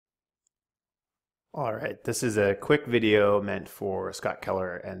All right, this is a quick video meant for Scott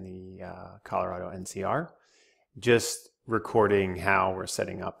Keller and the Colorado NCR, just recording how we're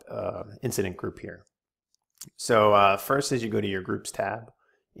setting up an incident group here. So first is you go to your Groups tab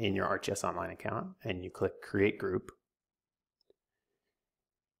in your ArcGIS Online account and you click Create Group.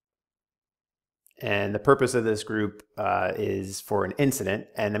 And the purpose of this group is for an incident,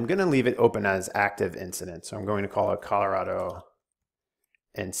 and I'm going to leave it open as active incident. So I'm going to call it Colorado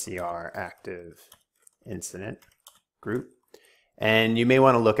NCR active incident group. And you may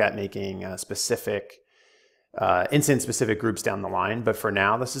want to look at making specific incident-specific groups down the line, but for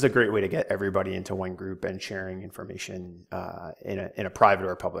now, this is a great way to get everybody into one group and sharing information in a private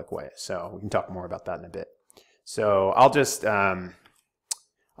or a public way. So we can talk more about that in a bit. So I'll just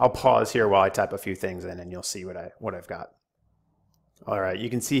I'll pause here while I type a few things in, and you'll see what I've got. All right, you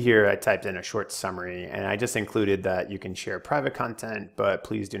can see here I typed in a short summary, and I just included that you can share private content, but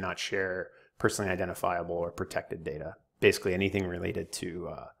please do not share personally identifiable or protected data. Basically anything related to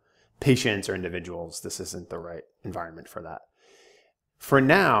patients or individuals, this isn't the right environment for that. For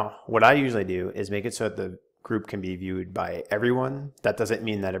now, what I usually do is make it so that the group can be viewed by everyone. That doesn't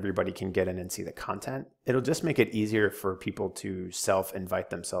mean that everybody can get in and see the content. It'll just make it easier for people to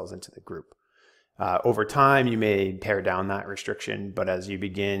self-invite themselves into the group. Over time, you may pare down that restriction, but as you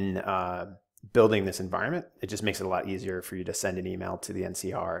begin building this environment, it just makes it a lot easier for you to send an email to the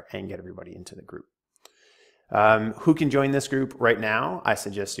NCR and get everybody into the group. Who can join this group right now? I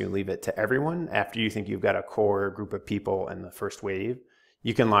suggest you leave it to everyone. After you think you've got a core group of people in the first wave,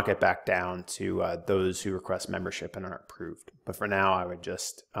 you can lock it back down to those who request membership and are approved. But for now, I would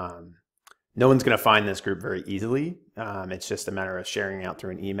just, no one's going to find this group very easily. It's just a matter of sharing out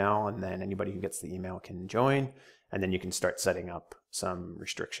through an email, and then anybody who gets the email can join, and then you can start setting up some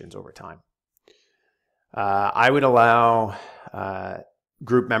restrictions over time. I would allow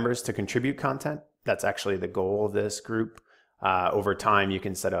group members to contribute content. That's actually the goal of this group. Over time, you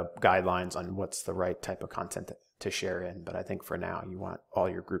can set up guidelines on what's the right type of content to share in, but I think for now, you want all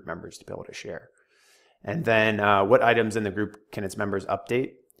your group members to be able to share. And then what items in the group can its members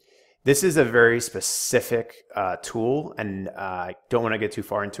update? This is a very specific tool, and I don't want to get too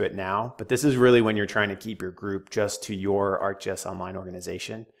far into it now, but this is really when you're trying to keep your group just to your ArcGIS Online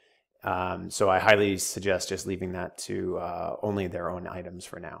organization. So I highly suggest just leaving that to only their own items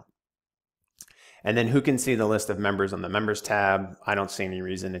for now. And then who can see the list of members on the Members tab? I don't see any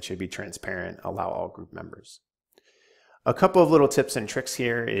reason it should be transparent. Allow all group members. A couple of little tips and tricks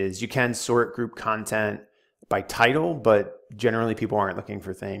here is you can sort group content by title, but generally people aren't looking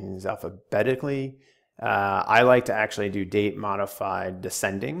for things alphabetically. I like to actually do date modified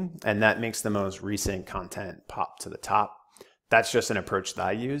descending, and that makes the most recent content pop to the top. That's just an approach that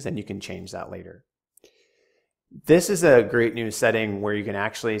I use, and you can change that later. This is a great new setting where you can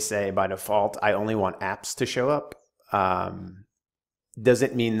actually say by default, I only want apps to show up.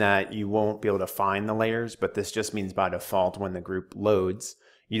 Doesn't mean that you won't be able to find the layers, but this just means by default when the group loads,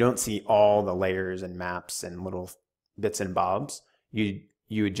 you don't see all the layers and maps and little bits and bobs. You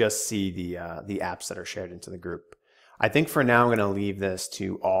would just see the apps that are shared into the group. I think for now I'm going to leave this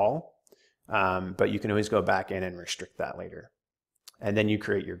to all, but you can always go back in and restrict that later. And then you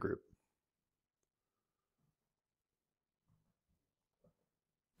create your group.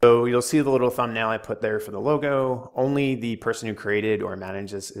 So you'll see the little thumbnail I put there for the logo. Only the person who created or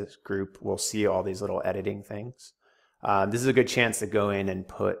manages this group will see all these little editing things. This is a good chance to go in and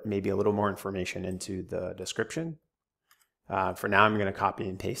put maybe a little more information into the description. For now, I'm going to copy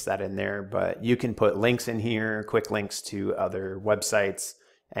and paste that in there, but you can put links in here, quick links to other websites,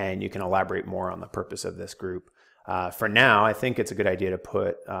 and you can elaborate more on the purpose of this group. For now, I think it's a good idea to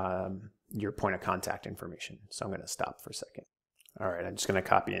put your point of contact information. So I'm going to stop for a second. All right, I'm just going to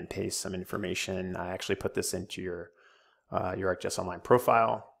copy and paste some information. I actually put this into your ArcGIS Online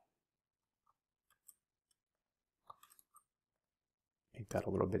profile. Make that a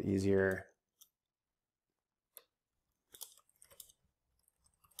little bit easier.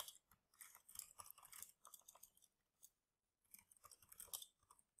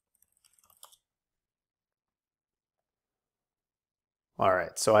 All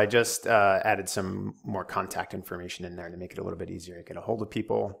right, so I just added some more contact information in there to make it a little bit easier to get a hold of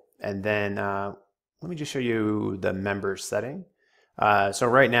people. And then let me just show you the member setting. So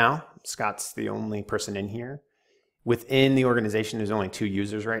right now, Scott's the only person in here. Within the organization, there's only 2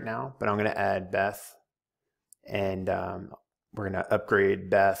 users right now, but I'm going to add Beth, and we're going to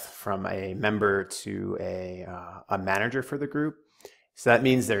upgrade Beth from a member to a manager for the group. So that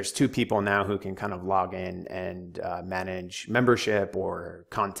means there's 2 people now who can kind of log in and manage membership or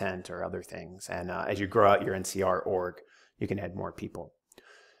content or other things. And as you grow out your NCR org, you can add more people.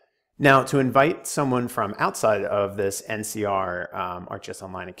 Now, to invite someone from outside of this NCR ArcGIS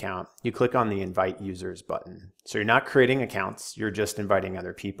Online account, you click on the Invite Users button. So you're not creating accounts, you're just inviting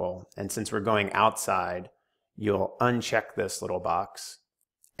other people. And since we're going outside, you'll uncheck this little box.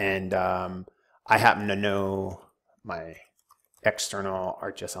 And I happen to know my external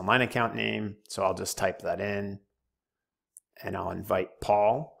ArcGIS Online account name, so I'll just type that in, and I'll invite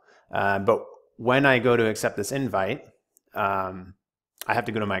Paul. But when I go to accept this invite, I have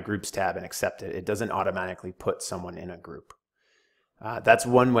to go to my Groups tab and accept it. It doesn't automatically put someone in a group. That's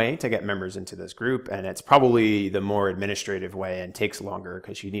one way to get members into this group, and it's probably the more administrative way and takes longer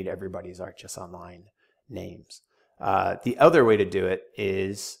because you need everybody's ArcGIS Online names. The other way to do it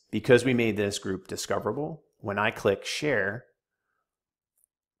is, because we made this group discoverable, when I click Share,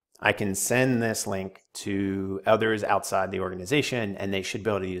 I can send this link to others outside the organization, and they should be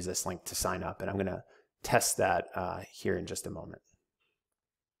able to use this link to sign up. And I'm going to test that here in just a moment.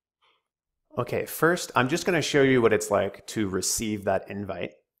 Okay, first, I'm just going to show you what it's like to receive that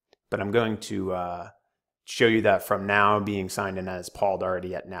invite, but I'm going to show you that from now being signed in as Paul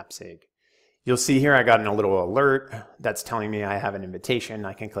Doherty at NAPSG. You'll see here I got a little alert that's telling me I have an invitation.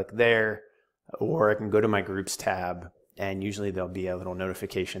 I can click there, or I can go to my Groups tab, and usually there'll be a little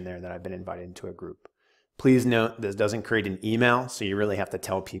notification there that I've been invited into a group. Please note this doesn't create an email, so you really have to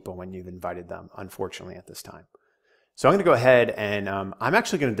tell people when you've invited them, unfortunately, at this time. So I'm going to go ahead and I'm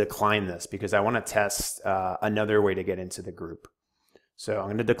actually going to decline this because I want to test another way to get into the group. So I'm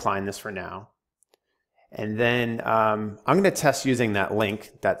going to decline this for now. And then I'm going to test using that link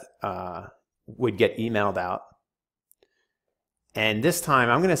that would get emailed out. And this time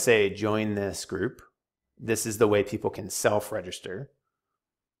I'm going to say join this group. This is the way people can self-register.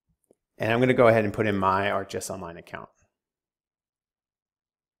 And I'm going to go ahead and put in my ArcGIS Online account.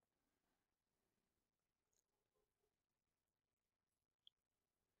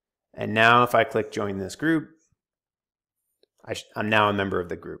 And now if I click join this group, I'm now a member of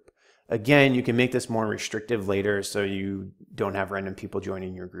the group. Again, you can make this more restrictive later so you don't have random people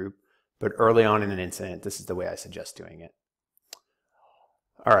joining your group. But early on in an incident, this is the way I suggest doing it.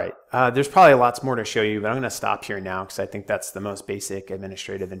 All right, there's probably lots more to show you, but I'm going to stop here now because I think that's the most basic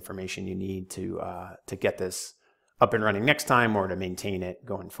administrative information you need to get this up and running next time or to maintain it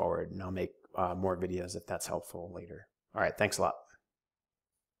going forward. And I'll make more videos if that's helpful later. All right, thanks a lot.